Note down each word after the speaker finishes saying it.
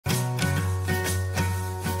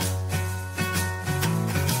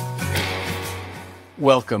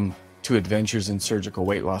Welcome to Adventures in Surgical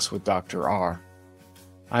Weight Loss with Dr. R.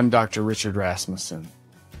 I'm Dr. Richard Rasmussen.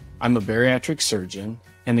 I'm a bariatric surgeon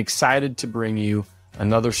and excited to bring you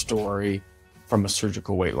another story from a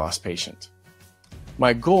surgical weight loss patient.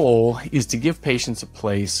 My goal is to give patients a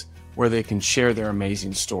place where they can share their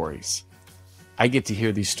amazing stories. I get to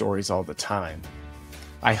hear these stories all the time.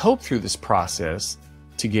 I hope through this process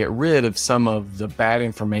to get rid of some of the bad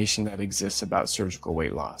information that exists about surgical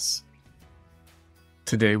weight loss.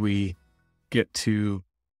 Today we get to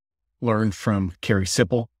learn from Carrie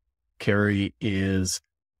Sipple. Carrie is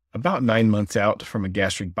about 9 months out from a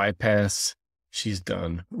gastric bypass. She's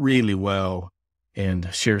done really well and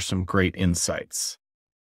shares some great insights.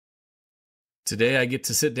 Today I get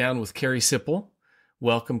to sit down with Carrie Sipple.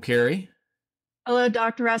 Welcome, Carrie. Hello,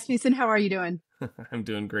 Dr. Rasmussen. How are you doing? I'm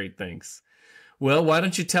doing great, thanks. Well, why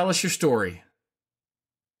don't you tell us your story?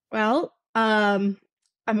 Well, I'm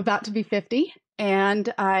about to be 50,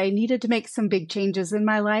 and I needed to make some big changes in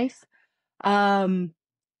my life. I've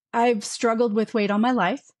struggled with weight all my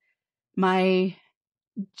life. My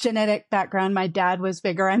genetic background, my dad was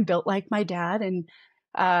bigger. I'm built like my dad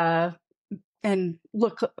and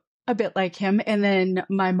look a bit like him. And then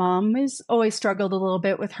my mom has always struggled a little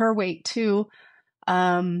bit with her weight too.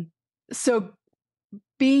 So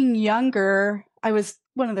being younger, I was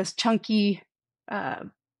one of those chunky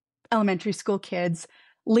elementary school kids,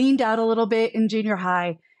 leaned out a little bit in junior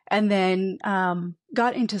high, and then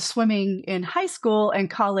got into swimming in high school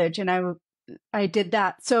and college, and I did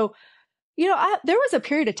that. So, there was a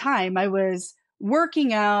period of time I was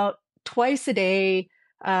working out twice a day,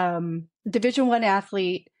 Division I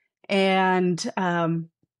athlete, and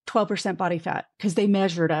 12% body fat, because they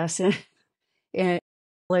measured us in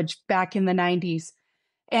college back in the 90s.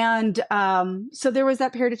 And so there was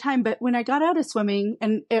that period of time. But when I got out of swimming,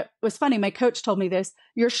 and it was funny, my coach told me this,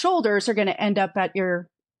 your shoulders are going to end up at your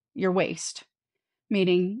waist,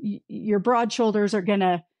 meaning your broad shoulders they're going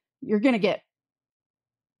to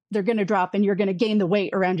drop and you're going to gain the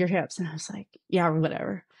weight around your hips. And I was like, yeah,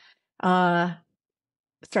 whatever.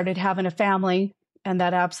 Started having a family, and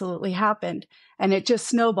that absolutely happened. And it just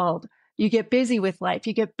snowballed. You get busy with life.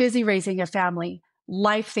 You get busy raising a family.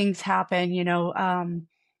 Life things happen,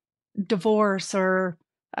 divorce or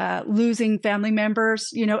losing family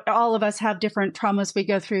members. All of us have different traumas we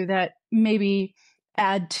go through that maybe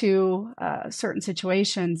add to certain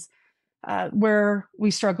situations where we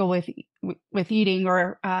struggle with eating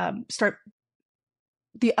or start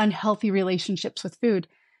the unhealthy relationships with food.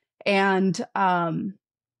 And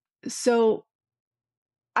so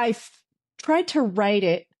I tried to write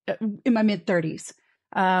it in my mid-30s.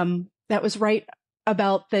 That was right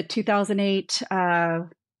about the 2008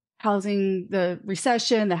 housing, the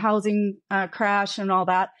recession, the housing crash and all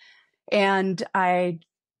that. And I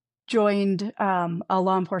joined a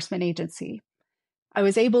law enforcement agency. I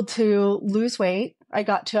was able to lose weight. I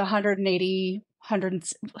got to 170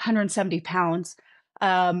 pounds.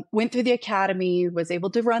 Went through the academy, was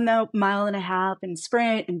able to run the 1.5 miles and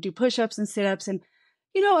sprint and do push-ups and sit-ups. And,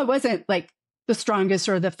 I wasn't like the strongest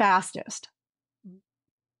or the fastest,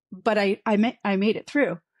 but I made it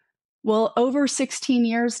through. Well, over 16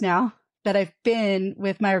 years now that I've been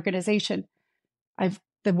with my organization,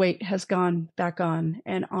 the weight has gone back on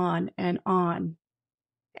and on and on.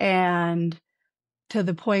 And to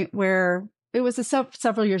the point where it was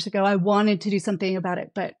several years ago, I wanted to do something about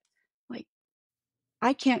it, but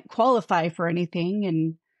I can't qualify for anything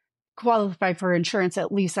and qualify for insurance,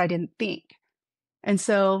 at least I didn't think. And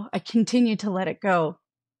so I continued to let it go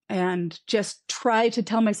and just try to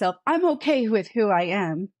tell myself, I'm okay with who I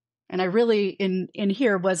am. And I really in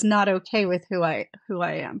here was not okay with who I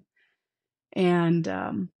am.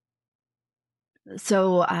 And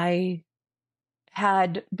so I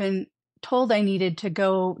had been told I needed to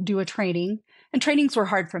go do a training, and trainings were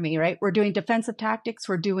hard for me, right? We're doing defensive tactics.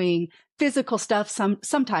 We're doing physical stuff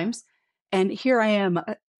sometimes. And here I am.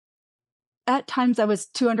 At times I was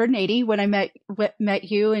 280. When I met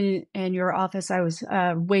you in your office, I was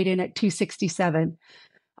weighed in at 267.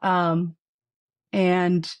 And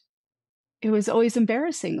it was always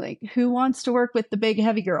embarrassing. Like, who wants to work with the big,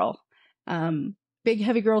 heavy girl? Big,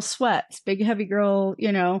 heavy girl sweats, big, heavy girl,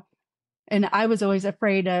 and I was always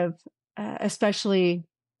afraid of, especially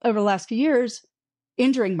over the last few years,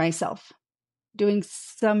 injuring myself, doing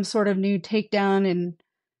some sort of new takedown. And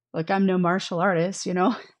like, I'm no martial artist,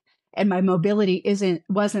 and my mobility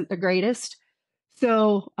wasn't the greatest.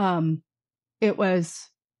 So it was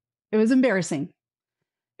embarrassing.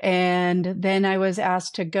 And then I was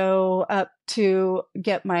asked to go up to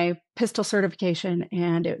get my pistol certification.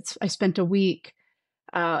 And I spent a week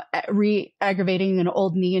re-aggravating an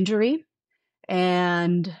old knee injury.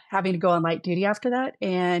 and having to go on light duty after that,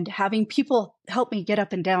 and having people help me get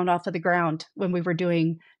up and down off of the ground when we were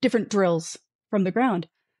doing different drills from the ground.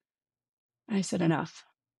 I said enough.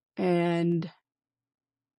 And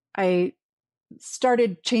I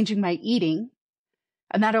started changing my eating,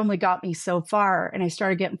 and that only got me so far. And I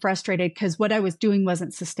started getting frustrated because what I was doing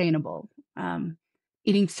wasn't sustainable.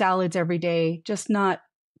 Eating salads every day, just not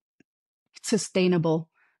sustainable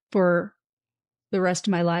for the rest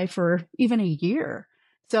of my life or even a year.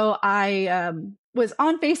 So I was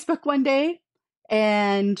on Facebook one day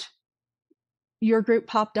and your group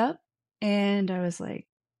popped up, and I was like,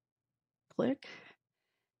 click,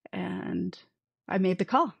 and I made the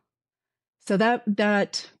call. So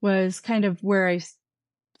that was kind of where I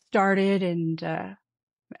started, and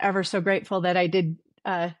ever so grateful that I did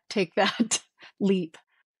take that leap.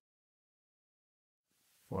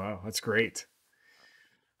 Wow, that's great.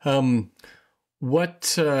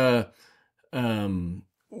 What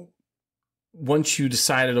once you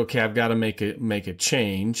decided, okay, I've got to make a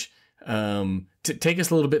change, take us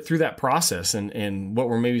a little bit through that process and what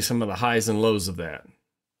were maybe some of the highs and lows of that.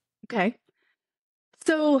 Okay.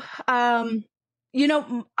 So, I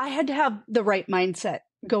had to have the right mindset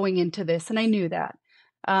going into this, and I knew that.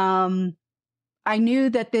 I knew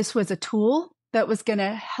that this was a tool that was going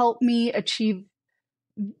to help me achieve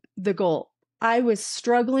the goal. I was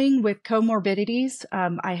struggling with comorbidities.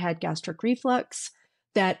 I had gastric reflux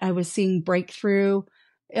that I was seeing breakthrough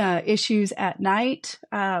issues at night,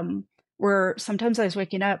 where sometimes I was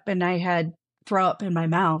waking up and I had throw up in my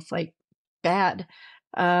mouth, like bad.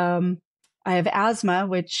 I have asthma,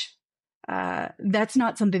 which that's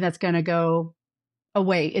not something that's going to go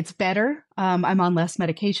away. It's better. I'm on less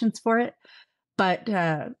medications for it, but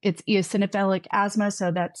it's eosinophilic asthma,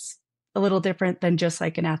 so that's a little different than just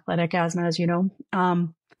like an athletic asthma, as you know.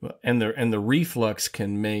 And the reflux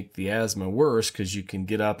can make the asthma worse because you can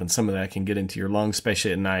get up and some of that can get into your lungs,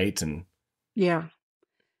 especially at night. And yeah.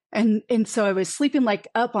 And so I was sleeping like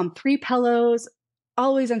up on 3 pillows,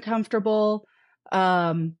 always uncomfortable.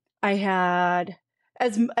 I had,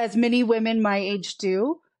 as many women my age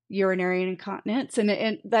do, urinary incontinence.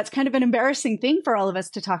 And that's kind of an embarrassing thing for all of us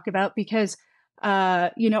to talk about because,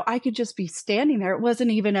 I could just be standing there. It wasn't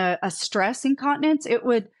even a stress incontinence. It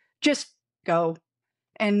would just go.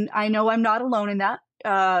 And I know I'm not alone in that,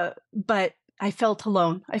 but I felt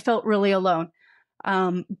alone. I felt really alone.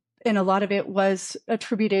 And a lot of it was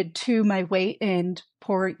attributed to my weight and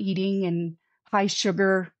poor eating and high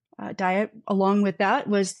sugar diet. Along with that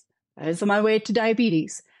was my way to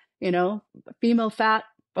diabetes, female fat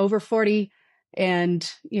over 40. And,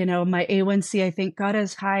 my A1C, I think, got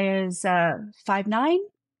as high as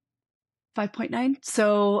 5.9.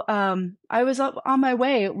 So I was up on my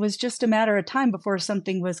way. It was just a matter of time before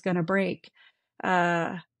something was going to break.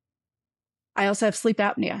 I also have sleep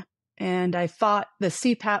apnea, and I fought the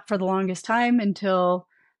CPAP for the longest time until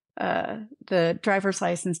the driver's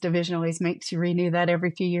license division always makes you renew that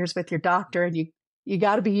every few years with your doctor, and you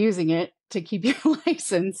got to be using it to keep your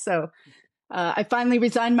license. So I finally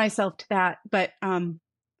resigned myself to that. But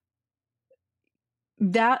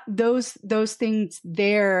those things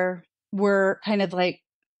there were kind of like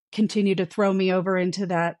continue to throw me over into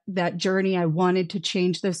that journey. I wanted to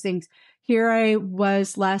change those things. Here I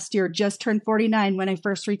was last year, just turned 49 when I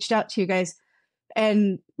first reached out to you guys,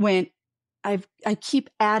 and went, I keep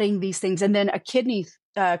adding these things. And then a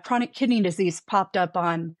chronic kidney disease popped up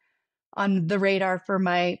on the radar for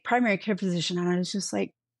my primary care physician. And I was just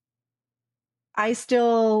like, I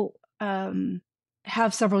still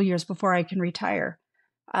have several years before I can retire.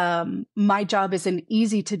 My job isn't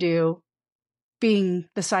easy to do, being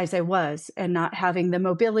the size I was and not having the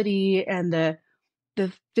mobility and the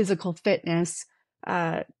physical fitness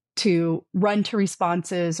to run to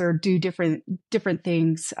responses or do different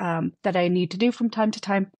things that I need to do from time to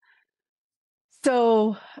time.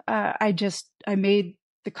 So I made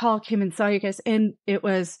the call, came and saw you guys, and it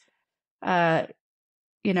was,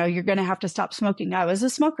 you're going to have to stop smoking. I was a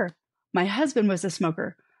smoker. My husband was a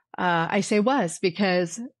smoker. I say was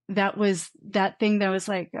because that was that thing that was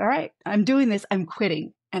like, all right, I'm doing this. I'm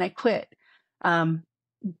quitting. And I quit a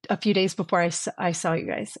few days before I saw you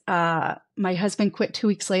guys. My husband quit 2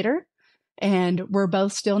 weeks later, and we're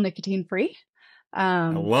both still nicotine free. I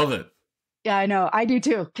love it. Yeah, I know. I do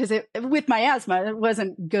too. Because with my asthma, it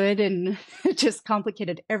wasn't good, and it just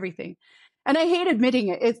complicated everything. And I hate admitting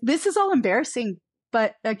it. This is all embarrassing.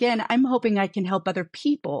 But again, I'm hoping I can help other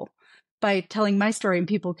people by telling my story, and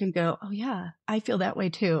people can go, oh yeah, I feel that way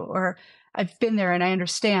too. Or I've been there and I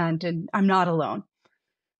understand, and I'm not alone.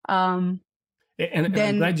 And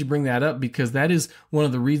I'm glad you bring that up, because that is one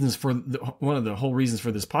of the reasons one of the whole reasons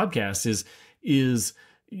for this podcast is is,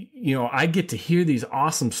 I get to hear these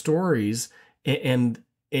awesome stories, and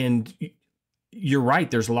you're right.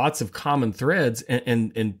 There's lots of common threads,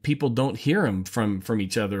 and people don't hear them from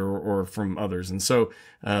each other or from others. And so,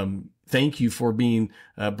 thank you for being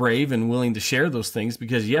brave and willing to share those things,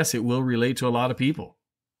 because yes, it will relate to a lot of people.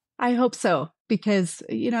 I hope so, because,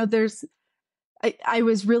 I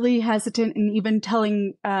was really hesitant in even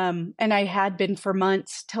telling, and I had been for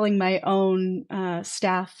months, telling my own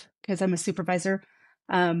staff, because I'm a supervisor,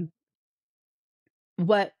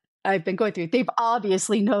 what I've been going through. They've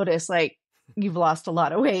obviously noticed, like, you've lost a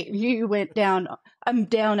lot of weight. You went down. I'm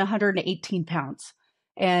down 118 pounds,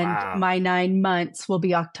 and Wow. my 9 months will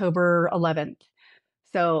be October 11th.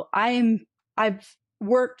 So I've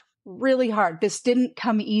worked really hard. This didn't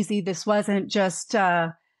come easy. This wasn't just,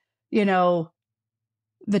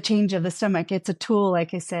 the change of the stomach. It's a tool,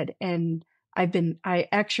 like I said, and I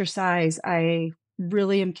exercise. I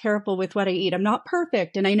really am careful with what I eat. I'm not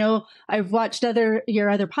perfect. And I know I've watched your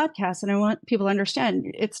other podcasts, and I want people to understand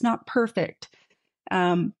it's not perfect.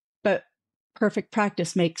 But perfect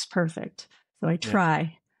practice makes perfect. So I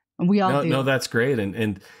try, and we all do. No, that's great.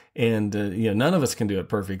 And none of us can do it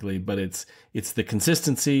perfectly, but it's the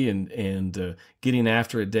consistency and getting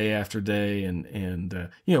after it day after day.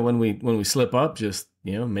 And when we slip up, just,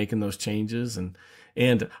 making those changes. And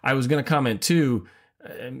I was going to comment too,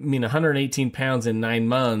 118 pounds in 9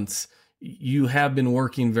 months, you have been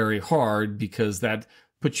working very hard, because that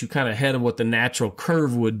puts you kind of ahead of what the natural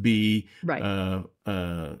curve would be. Right.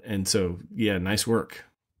 And so, nice work.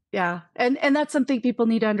 Yeah. And that's something people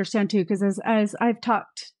need to understand too, because as I've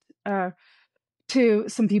talked to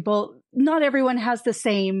some people, not everyone has the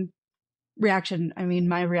same reaction. I mean,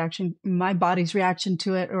 my body's reaction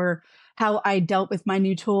to it, or how I dealt with my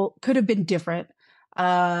new tool, could have been different.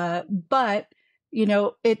 But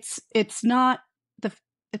it's not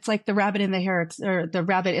it's like the rabbit in the hare, or the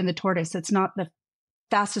rabbit in the tortoise. It's not the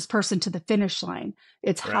fastest person to the finish line.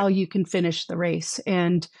 It's Right. how you can finish the race.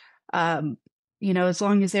 And, as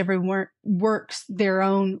long as everyone works their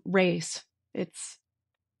own race, it's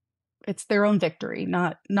their own victory,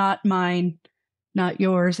 not mine, not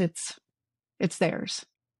yours. It's theirs.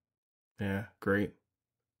 Yeah, great.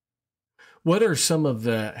 What are some of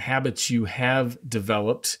the habits you have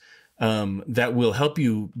developed that will help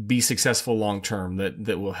you be successful long term,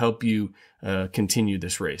 that will help you continue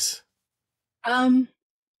this race?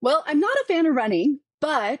 Well, I'm not a fan of running,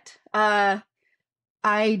 but I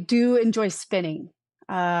do enjoy spinning.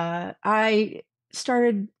 I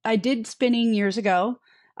did spinning years ago.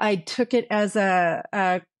 I took it as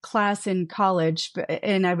a class in college,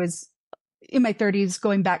 and I was in my 30s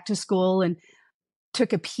going back to school, and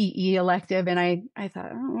took a PE elective, and I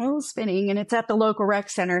thought, oh, well, spinning, and it's at the local rec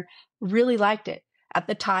center. Really liked it. At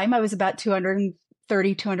the time, I was about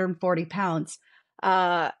 230, 240 pounds.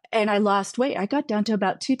 And I lost weight. I got down to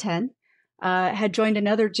about 210. Had joined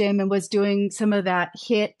another gym and was doing some of that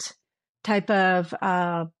HIIT type of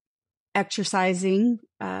exercising,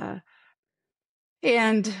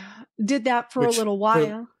 and did that for a little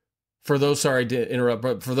while. For those, sorry to interrupt,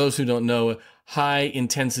 but for those who don't know, high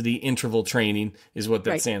intensity interval training is what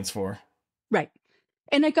that stands for. Right.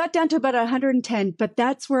 And I got down to about 110, but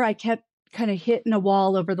that's where I kept kind of hitting a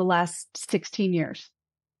wall over the last 16 years.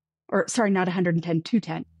 Or sorry, not 110,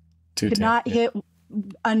 210. Could not hit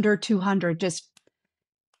under 200,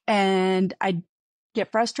 and I'd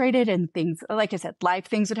get frustrated, and things, like I said, life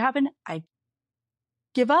things would happen. I'd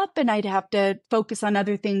give up, and I'd have to focus on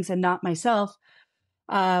other things and not myself,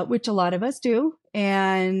 which a lot of us do.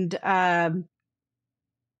 And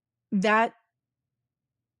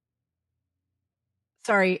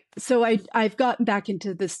so I've gotten back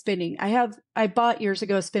into the spinning. I bought years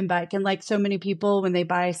ago a spin bike, and like so many people, when they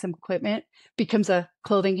buy some equipment, becomes a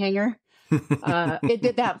clothing hanger. It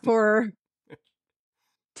did that for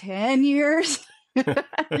 10 years.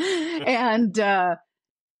 And,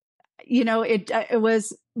 it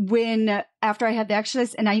was when, after I had the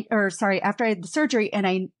exercise after I had the surgery, and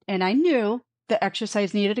I knew the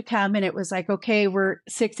exercise needed to come, and it was like, okay, we're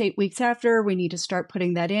 6-8 weeks after, we need to start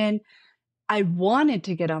putting that in. I wanted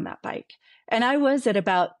to get on that bike, and I was at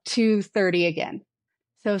about 230 again.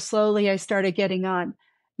 So slowly I started getting on.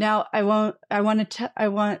 Now I want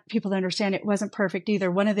people to understand it wasn't perfect either.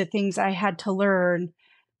 One of the things I had to learn,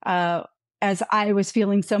 as I was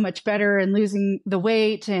feeling so much better and losing the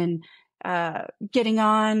weight, and getting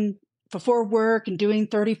on before work and doing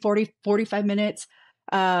 30, 40, 45 minutes,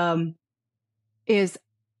 is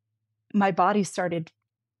my body started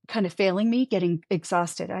kind of failing me, getting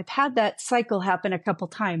exhausted. I've had that cycle happen a couple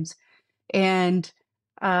times. And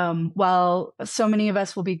while so many of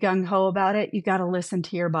us will be gung-ho about it, you got to listen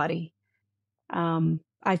to your body.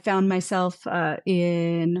 I found myself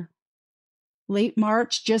in late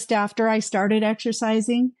March, just after I started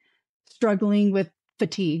exercising, struggling with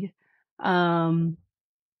fatigue. And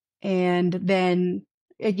then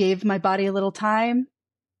I gave my body a little time,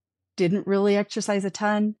 didn't really exercise a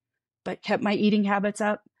ton, but kept my eating habits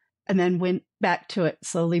up, and then went back to it,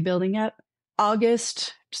 slowly building up.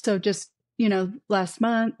 August, so just, last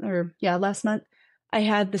month, I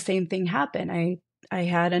had the same thing happen. I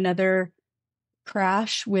had another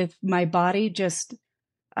crash with my body just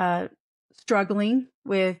struggling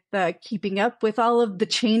with keeping up with all of the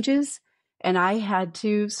changes. And I had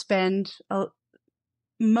to spend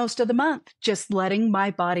most of the month just letting my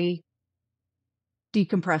body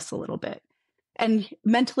decompress a little bit. And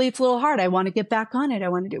mentally, it's a little hard. I want to get back on it. I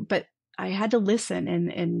want to do, but I had to listen.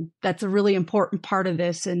 And that's a really important part of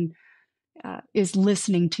this, and is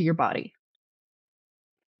listening to your body.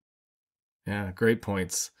 Yeah, great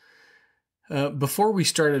points. Before we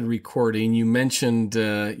started recording, you mentioned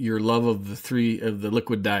your love of the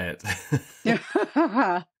liquid diet.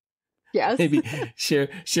 Yes. Maybe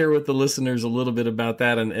share with the listeners a little bit about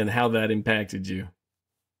that and how that impacted you.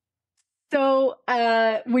 So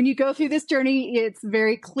when you go through this journey, it's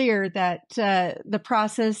very clear that the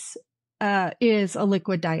process is a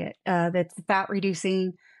liquid diet. That's fat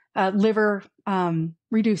reducing, liver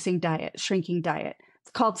reducing diet, shrinking diet.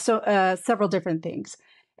 It's called several different things.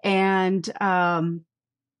 And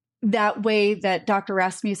that way that Dr.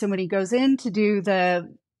 Rasmussen, when he goes in to do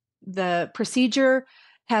the procedure,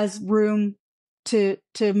 has room to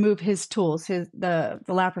move his tools, the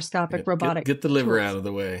laparoscopic robotic. Get the liver tools out of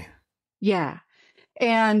the way. Yeah.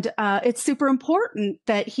 And it's super important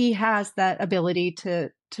that he has that ability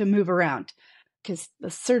to move around, because the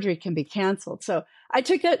surgery can be canceled. So I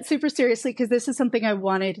took it super seriously, because this is something I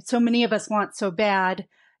wanted. So many of us want so bad,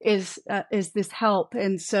 is this help.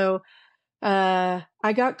 And so I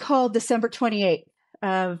got called December 28th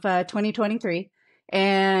of 2023,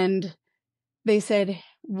 and they said,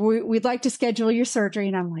 we'd like to schedule your surgery.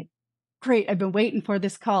 And I'm like, great. I've been waiting for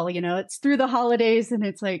this call. It's through the holidays, and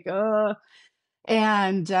it's like,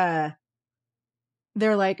 and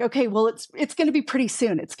they're like, okay, well, it's going to be pretty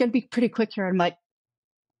soon. It's going to be pretty quick here. I'm like,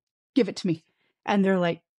 give it to me. And they're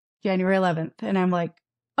like, January 11th. And I'm like,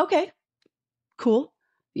 okay, cool.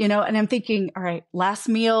 And I'm thinking, all right, last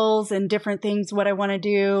meals and different things, what I want to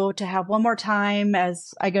do to have one more time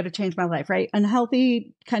as I go to change my life, right?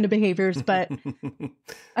 Unhealthy kind of behaviors, but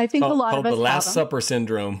I think a lot of us the Last have Supper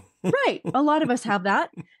syndrome. Right. A lot of us have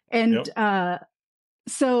that. And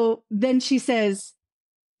so then she says,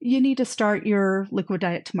 you need to start your liquid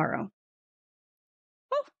diet tomorrow.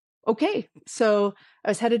 Oh, okay. So I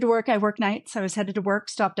was headed to work. I work nights. I was headed to work,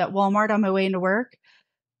 stopped at Walmart on my way into work,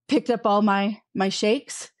 picked up all my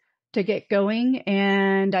shakes to get going.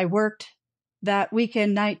 And I worked that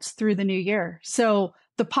weekend nights through the new year. So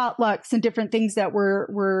the potlucks and different things that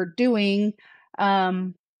we're doing,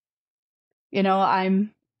 I'm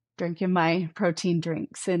drinking my protein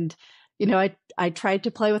drinks, and I tried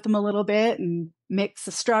to play with them a little bit and mix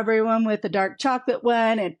the strawberry one with the dark chocolate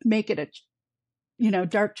one and make it a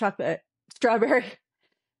dark chocolate strawberry.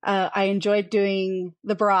 I enjoyed doing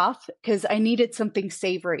the broth because I needed something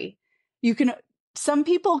savory. Some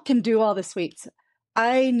people can do all the sweets.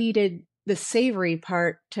 I needed the savory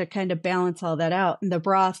part to kind of balance all that out. And the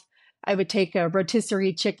broth, I would take a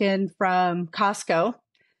rotisserie chicken from Costco,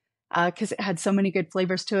 because it had so many good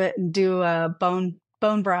flavors to it, and do a bone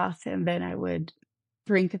broth. And then I would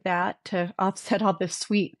drink that to offset all the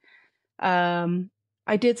sweet.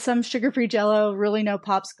 I did some sugar-free Jell-O, really no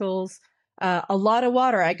popsicles, a lot of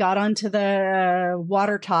water. I got onto the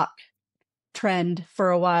water talk trend for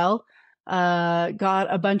a while,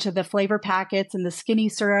 got a bunch of the flavor packets and the skinny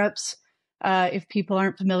syrups. If people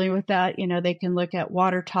aren't familiar with that, they can look at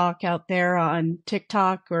Water Talk out there on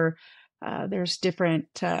TikTok, or there's different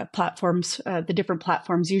platforms. The different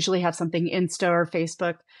platforms usually have something Insta or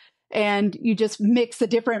Facebook, and you just mix the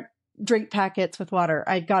different drink packets with water.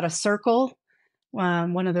 I got a Circle,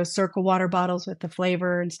 one of those Circle water bottles with the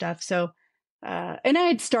flavor and stuff. So, and I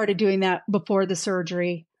had started doing that before the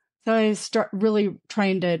surgery. So I start really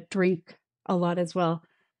trying to drink a lot as well.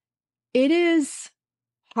 It is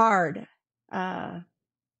hard. It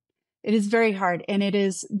is very hard.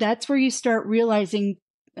 And that's where you start realizing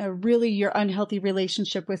really your unhealthy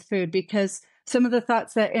relationship with food, because some of the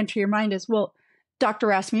thoughts that enter your mind is, well, Dr.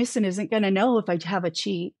 Rasmussen isn't going to know if I have a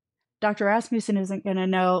cheat. Dr. Rasmussen isn't going to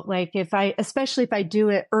know, like, especially if I do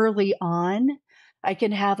it early on, I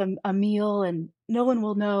can have a meal and no one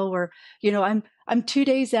will know, or, I'm 2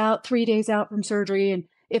 days out, 3 days out from surgery. And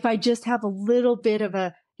if I just have a little bit of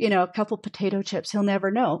a, a couple potato chips. He'll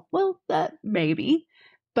never know. Well, that maybe.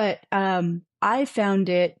 But I found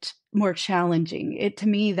it more challenging. To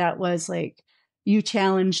me, that was like, you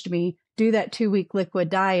challenged me, do that 2-week liquid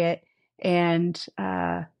diet. And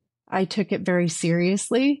I took it very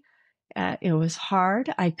seriously. It was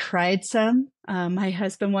hard. I cried some. My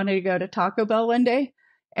husband wanted to go to Taco Bell one day,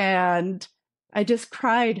 and I just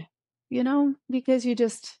cried, because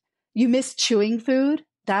you miss chewing food.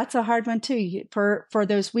 That's a hard one too. For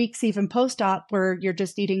those weeks, even post-op, where you're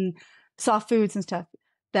just eating soft foods and stuff,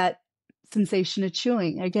 that sensation of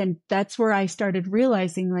chewing. Again, that's where I started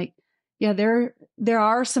realizing, like, yeah, there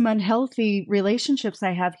are some unhealthy relationships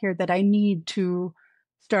I have here that I need to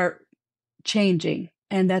start changing.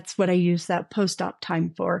 And that's what I used that post-op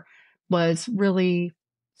time for, was really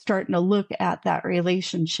starting to look at that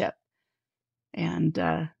relationship. And,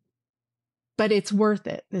 but it's worth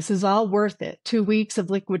it. This is all worth it. 2 weeks of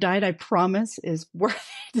liquid diet, I promise, is worth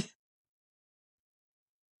it.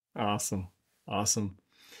 Awesome.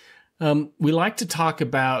 We like to talk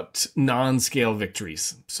about non-scale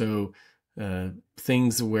victories. So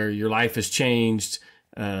things where your life has changed,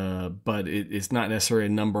 but it's not necessarily a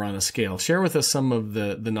number on a scale. Share with us some of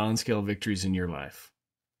the non-scale victories in your life.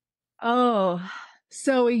 Oh,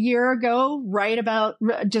 so a year ago, right about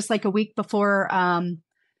just like a week before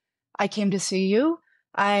I came to see you,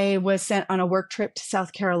 I was sent on a work trip to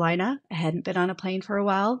South Carolina. I hadn't been on a plane for a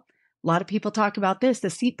while. A lot of people talk about this, the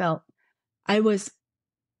seatbelt. I was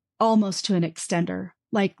almost to an extender.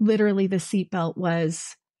 Like literally the seatbelt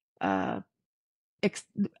was out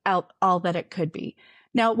all that it could be.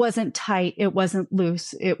 Now, it wasn't tight. It wasn't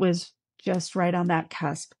loose. It was just right on that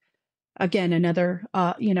cusp. Again, another,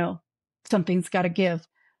 something's got to give.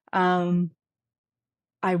 I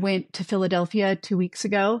went to Philadelphia 2 weeks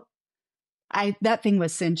ago. That thing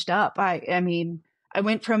was cinched up. I mean, I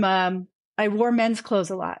went from, I wore men's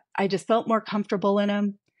clothes a lot. I just felt more comfortable in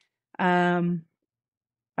them.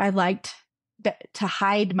 I liked to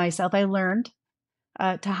hide myself. I learned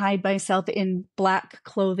to hide myself in black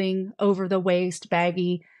clothing, over the waist,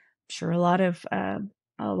 baggy. I'm sure a lot of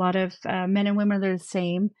men and women are the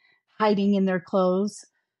same, hiding in their clothes.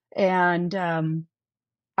 And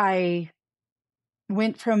I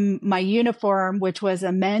went from my uniform, which was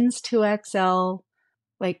a men's 2XL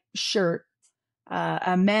like shirt,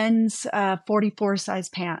 a men's 44 size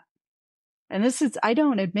pant. And I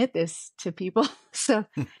don't admit this to people. So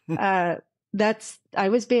I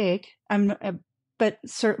was big. But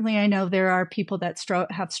certainly I know there are people that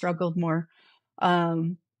have struggled more,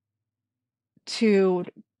 to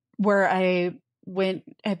where I've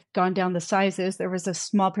gone down the sizes. There was a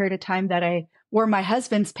small period of time that I wore my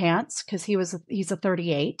husband's pants because he's a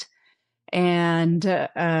 38, and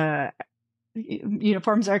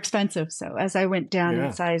uniforms are expensive. So as I went down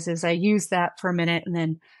in sizes, I used that for a minute, and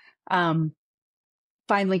then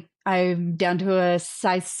finally I'm down to a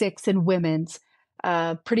size 6 in women's.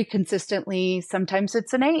 Pretty consistently. Sometimes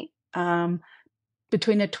it's an 8,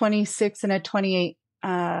 between a 26 and a 28,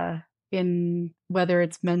 in whether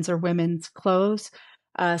it's men's or women's clothes.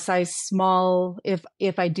 Size small,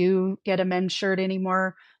 if I do get a men's shirt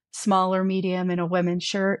anymore, small or medium in a women's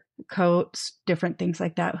shirt, coats, different things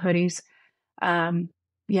like that, hoodies. I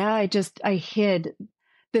hid.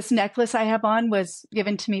 This necklace I have on was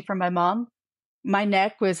given to me from my mom. My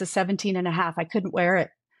neck was a 17.5. I couldn't wear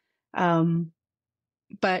it.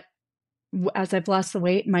 But as I've lost the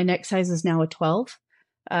weight, my neck size is now a 12.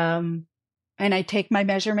 And I take my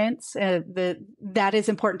measurements. That is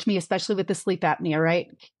important to me, especially with the sleep apnea, right?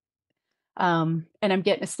 And I'm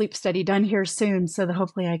getting a sleep study done here soon, so that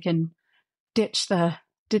hopefully I can ditch the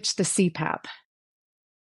CPAP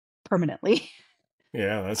permanently.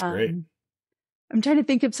 Yeah, that's great. I'm trying to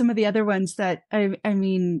think of some of the other ones that I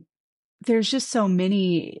mean, there's just so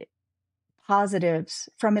many positives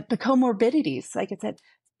from it. The comorbidities, like I said,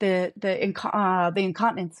 the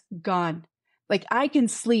incontinence gone. Like I can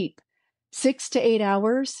sleep 6 to 8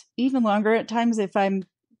 hours, even longer at times if I'm,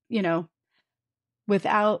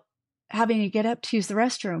 without having to get up to use the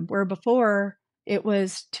restroom, where before it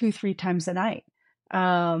was 2-3 times a night.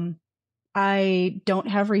 I don't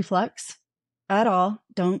have reflux at all.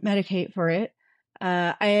 Don't medicate for it.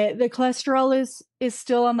 The cholesterol is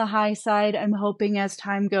still on the high side. I'm hoping as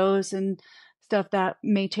time goes and stuff that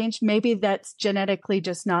may change. Maybe that's genetically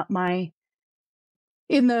just not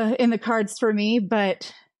in the cards for me,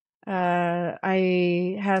 but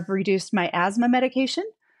I have reduced my asthma medication.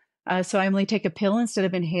 So I only take a pill instead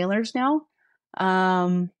of inhalers now.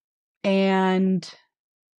 And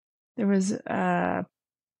there was the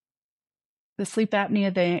sleep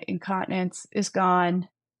apnea, the incontinence is gone.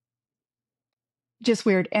 Just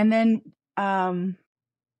weird. And then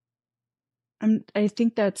I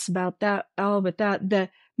think that's about that. All but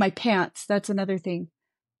my pants, that's another thing.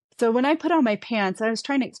 So when I put on my pants, I was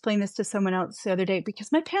trying to explain this to someone else the other day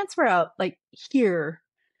because my pants were out like here.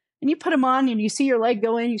 And you put them on and you see your leg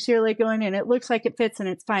go in, and it looks like it fits and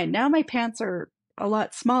it's fine. Now my pants are a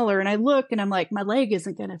lot smaller and I look and I'm like, my leg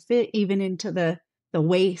isn't going to fit even into the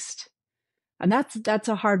waist. And that's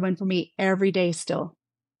a hard one for me every day still.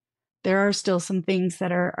 There are still some things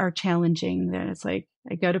that are challenging. That it's like,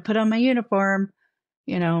 I go to put on my uniform,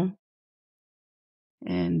 and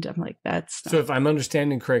I'm like, that's so if I'm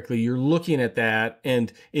understanding correctly, you're looking at that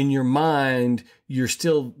and in your mind, you're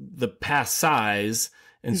still the past size.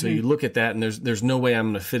 And so you look at that and there's no way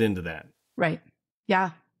I'm going to fit into that. Right.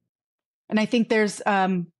 Yeah. And I think there's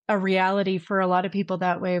a reality for a lot of people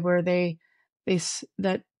that way where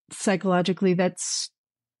that psychologically that's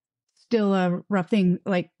still a rough thing.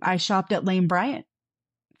 Like I shopped at Lane Bryant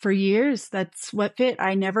for years. That's what fit.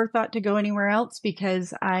 I never thought to go anywhere else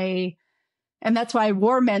and that's why I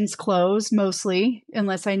wore men's clothes mostly,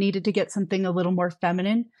 unless I needed to get something a little more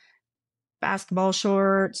feminine. Basketball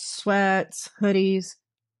shorts, sweats, hoodies,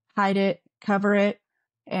 hide it, cover it.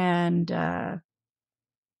 And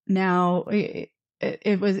now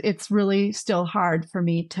it's really still hard for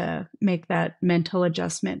me to make that mental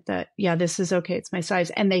adjustment that, yeah, this is okay. It's my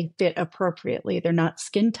size. And they fit appropriately. They're not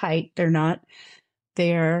skin tight.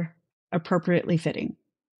 They're appropriately fitting.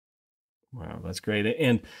 Wow, that's great.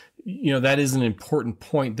 And, that is an important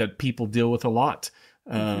point that people deal with a lot.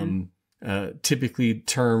 Typically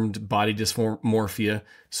termed body dysmorphia.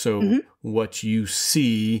 So what you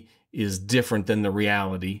see is different than the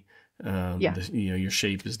reality. Your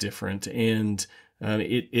shape is different. And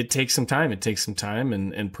it takes some time. It takes some time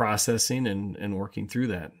and processing and working through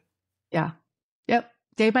that. Yeah. Yep.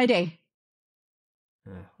 Day by day.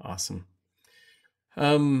 Awesome.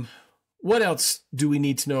 What else do we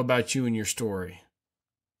need to know about you and your story?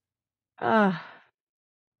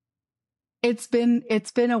 It's been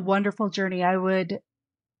a wonderful journey. I would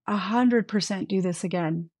 100% do this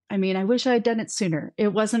again. I mean, I wish I had done it sooner. It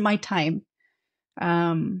wasn't my time.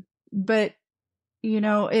 But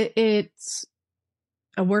it's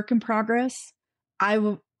a work in progress.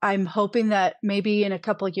 I'm hoping that maybe in a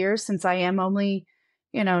couple of years, since I am only,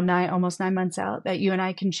 almost 9 months out, that you and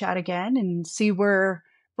I can chat again and see where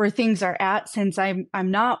things are at, since I'm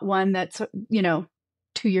not one that's,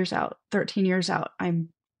 2 years out, 13 years out. I'm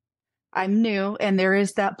new, and there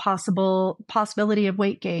is that possibility of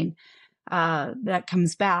weight gain that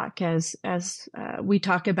comes back as we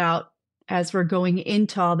talk about as we're going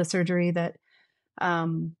into all the surgery, that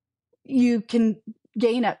you can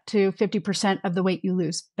gain up to 50% of the weight you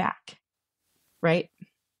lose back, right?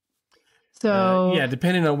 So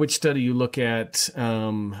depending on which study you look at,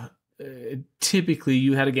 typically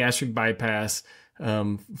you had a gastric bypass.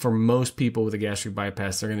 For most people with a gastric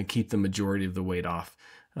bypass, they're going to keep the majority of the weight off.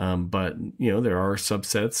 But there are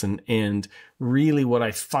subsets, and really what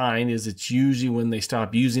I find is it's usually when they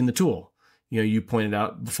stop using the tool. You pointed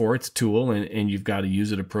out before, it's a tool and you've got to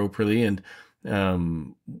use it appropriately. And,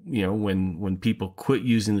 when people quit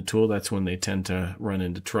using the tool, that's when they tend to run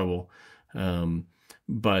into trouble.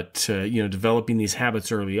 But developing these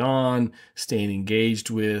habits early on, staying engaged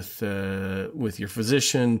with your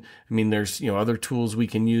physician. I mean, there's, other tools we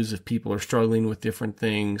can use if people are struggling with different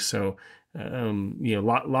things. So,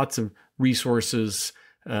 lots of resources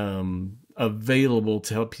available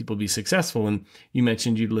to help people be successful. And you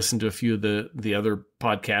mentioned you'd listened to a few of the other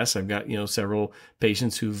podcasts. I've got, several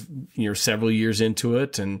patients who've, several years into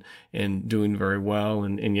it and doing very well.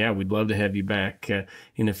 And yeah, we'd love to have you back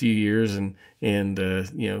in a few years and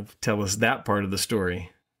tell us that part of the story.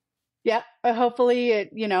 Yeah. Hopefully,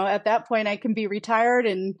 at that point I can be retired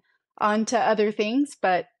and on to other things.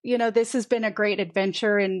 But, this has been a great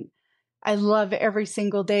adventure, and I love every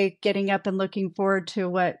single day getting up and looking forward to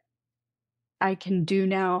what I can do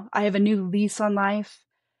now. I have a new lease on life,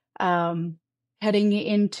 heading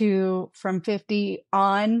into from 50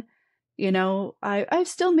 on. I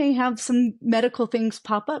still may have some medical things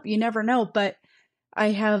pop up. You never know, but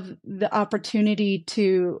I have the opportunity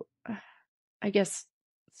to, I guess,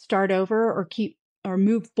 start over or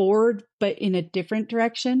move forward, but in a different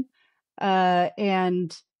direction,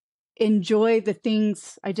 and enjoy the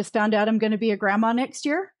things. I just found out I'm going to be a grandma next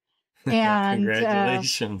year. And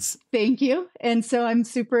congratulations. Thank you. And so I'm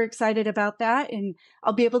super excited about that. And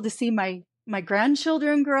I'll be able to see my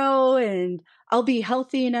grandchildren grow, and I'll be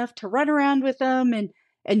healthy enough to run around with them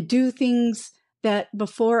and do things that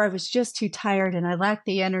before I was just too tired and I lacked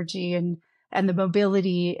the energy and the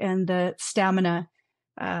mobility and the stamina.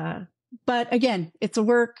 But again, it's a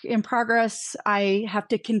work in progress. I have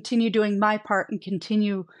to continue doing my part and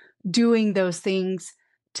continue doing those things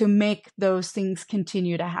to make those things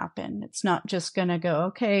continue to happen. It's not just going to go,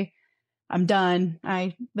 okay, I'm done.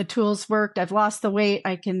 The tools worked. I've lost the weight.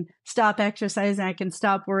 I can stop exercising. I can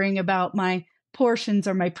stop worrying about my portions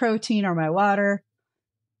or my protein or my water.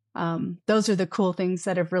 Those are the cool things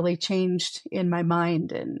that have really changed in my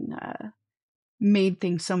mind and made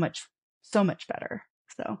things so much better.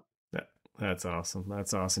 So that's awesome.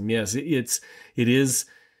 That's awesome. Yes, it is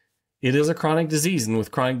a chronic disease, and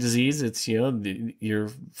with chronic disease, it's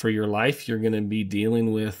for your life you're going to be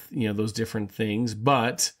dealing with those different things,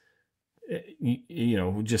 but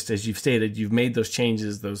just as you've stated, you've made those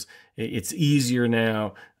changes. It's easier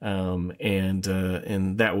now, and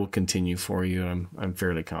that will continue for you. I'm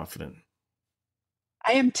fairly confident.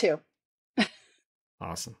 I am too.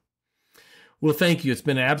 Awesome. Well, thank you. It's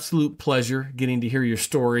been an absolute pleasure getting to hear your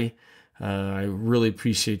story. I really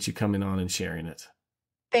appreciate you coming on and sharing it.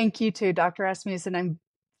 Thank you too, Dr. Rasmussen. I'm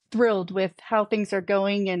thrilled with how things are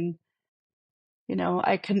going, and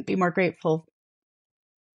I couldn't be more grateful.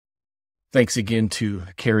 Thanks again to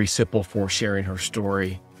Carrie Sipple for sharing her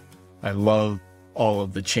story. I love all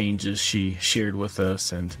of the changes she shared with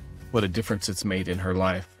us and what a difference it's made in her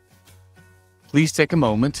life. Please take a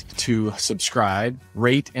moment to subscribe,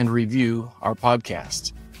 rate, and review our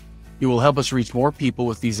podcast. It will help us reach more people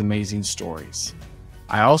with these amazing stories.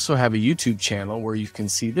 I also have a YouTube channel where you can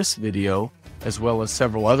see this video, as well as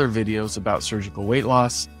several other videos about surgical weight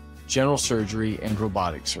loss, general surgery, and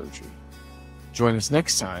robotic surgery. Join us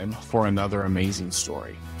next time for another amazing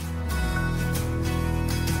story.